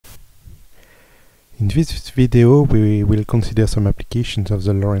In this video, we will consider some applications of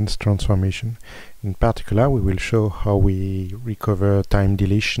the Lorentz transformation. In particular, we will show how we recover time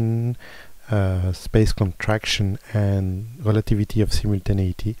dilation, space contraction, and relativity of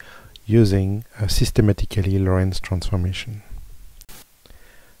simultaneity using a systematically Lorentz transformation.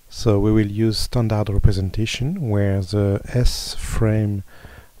 So we will use standard representation where the S frame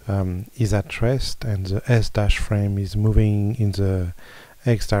is at rest and the S dash frame is moving in the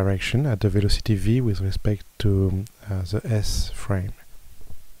x direction at the velocity v with respect to the S frame.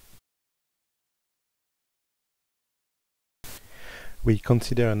 We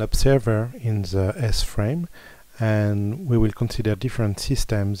consider an observer in the S frame, and we will consider different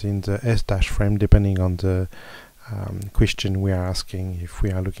systems in the S dash frame depending on the question we are asking, if we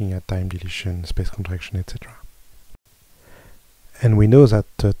are looking at time dilation, space contraction, etc. And we know that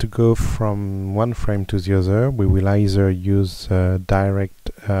to go from one frame to the other, we will either use direct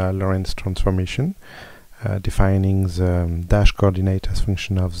Lorentz transformation, defining the dash coordinate as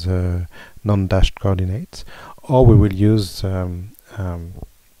function of the non-dashed coordinates, or we will use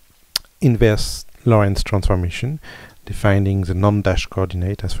inverse Lorentz transformation, defining the non-dashed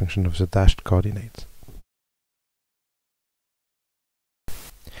coordinate as function of the dashed coordinates.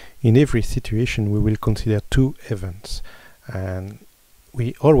 In every situation, we will consider two events, and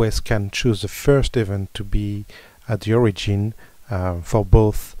we always can choose the first event to be at the origin for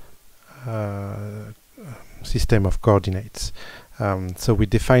both system of coordinates. So we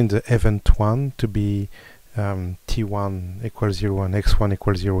define the event 1 to be t1 equals 0 and x1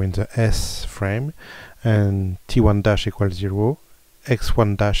 equals 0 in the S frame, and t1 dash equals 0,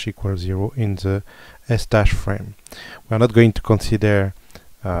 x1 dash equals 0 in the S dash frame. We are not going to consider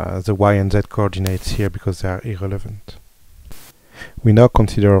the y and z coordinates here because they are irrelevant. We now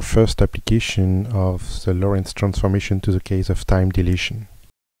consider our first application of the Lorentz transformation to the case of time dilation.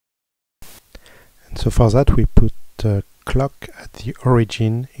 And so for that we put a clock at the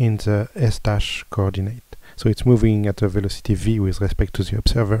origin in the S dash coordinate. So it's moving at a velocity v with respect to the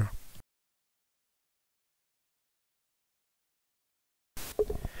observer.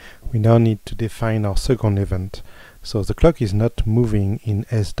 We now need to define our second event. So the clock is not moving in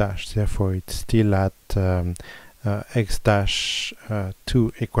S dash, therefore it's still at x dash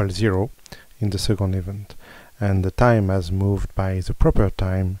 2 equals 0 in the second event, and the time has moved by the proper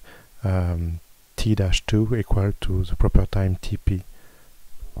time t dash 2 equal to the proper time tp.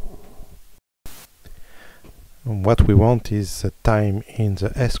 And what we want is the time in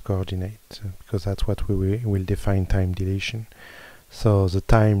the S coordinate, because that's what we will define time dilation. So the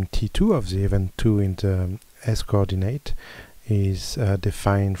time t2 of the event 2 in the S coordinate is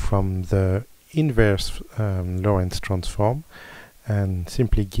defined from the inverse Lorentz transform, and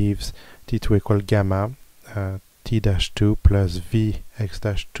simply gives t2 equal gamma t dash 2 plus v x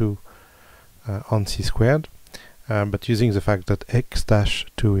dash 2 on c squared, but using the fact that x dash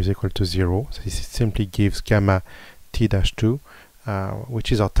 2 is equal to 0, so this simply gives gamma t dash 2, which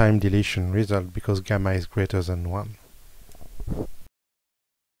is our time dilation result because gamma is greater than 1.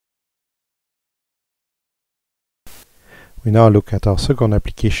 We now look at our second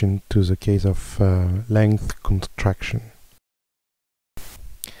application to the case of length contraction.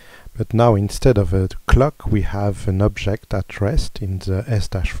 But now instead of a clock we have an object at rest in the S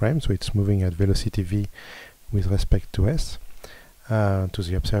dash frame, so it's moving at velocity v with respect to S, to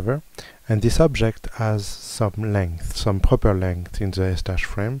the observer, and this object has some length, some proper length in the S dash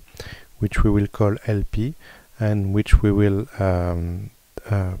frame, which we will call LP, and which we will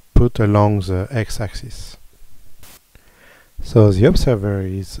put along the x-axis. So the observer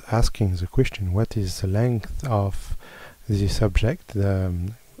is asking the question, what is the length of this object, the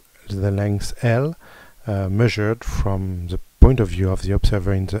length L, measured from the point of view of the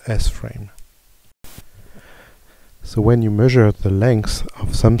observer in the S frame. So when you measure the length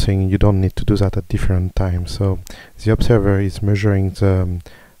of something, you don't need to do that at different times. So the observer is measuring the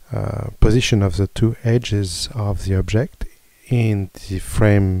position of the two edges of the object in the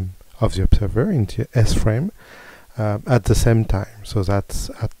frame of the observer, in the S frame, at the same time. So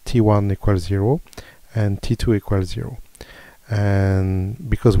that's at t1 equals 0 and t2 equals 0. And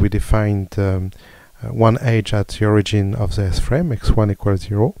because we defined one edge at the origin of the S frame, x1 equals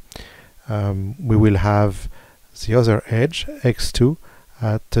 0, we will have the other edge, x2,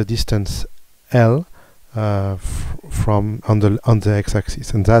 at a distance L from on the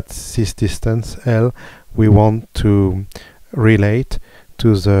x-axis, and that's this distance L we want to relate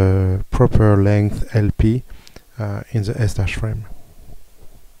to the proper length LP in the S dash frame.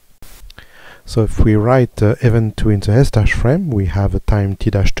 So if we write event 2 in the S dash frame, we have a time t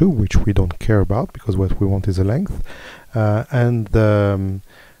dash 2, which we don't care about because what we want is a length, and the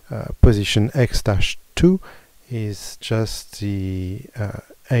position x dash 2 is just the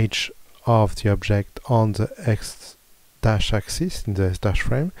edge of the object on the x dash axis in the s dash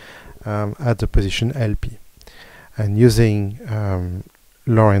frame at the position LP. And using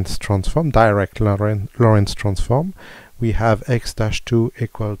Lorentz transform, direct Lorentz transform, we have x dash 2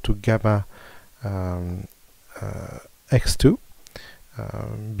 equal to gamma x2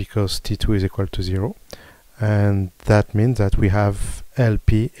 because t2 is equal to 0, and that means that we have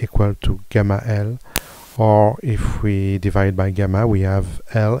LP equal to gamma L, or if we divide by gamma we have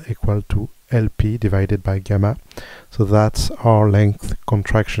L equal to LP divided by gamma. So that's our length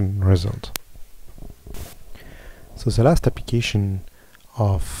contraction result. So the last application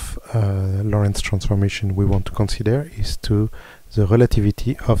of Lorentz transformation we want to consider is to the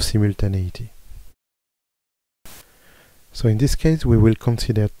relativity of simultaneity. So in this case we will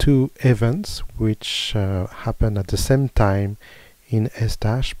consider two events which happen at the same time in S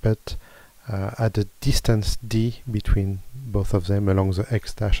dash, but at a distance d between both of them along the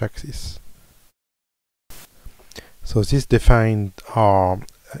x dash axis. So this defined our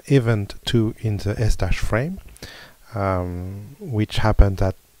event 2 in the S dash frame, which happened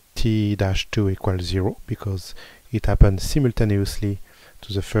at t dash 2 equals 0 because it happened simultaneously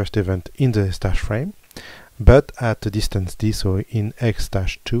to the first event in the S dash frame, but at a distance d, so in x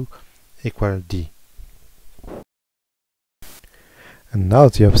dash 2 equal d. And now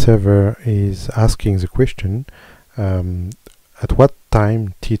the observer is asking the question, at what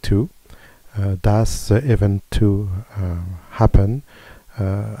time t2 does the event 2 happen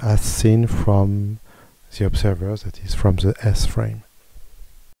as seen from the observer, that is from the S frame.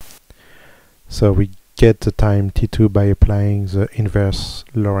 So we get the time t2 by applying the inverse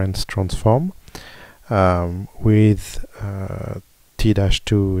Lorentz transform with t dash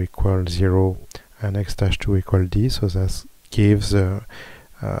 2 equals 0 and x dash 2 equal d, so that gives the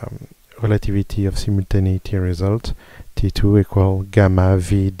relativity of simultaneity result t2 equal gamma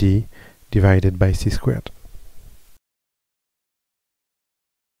vd divided by c squared.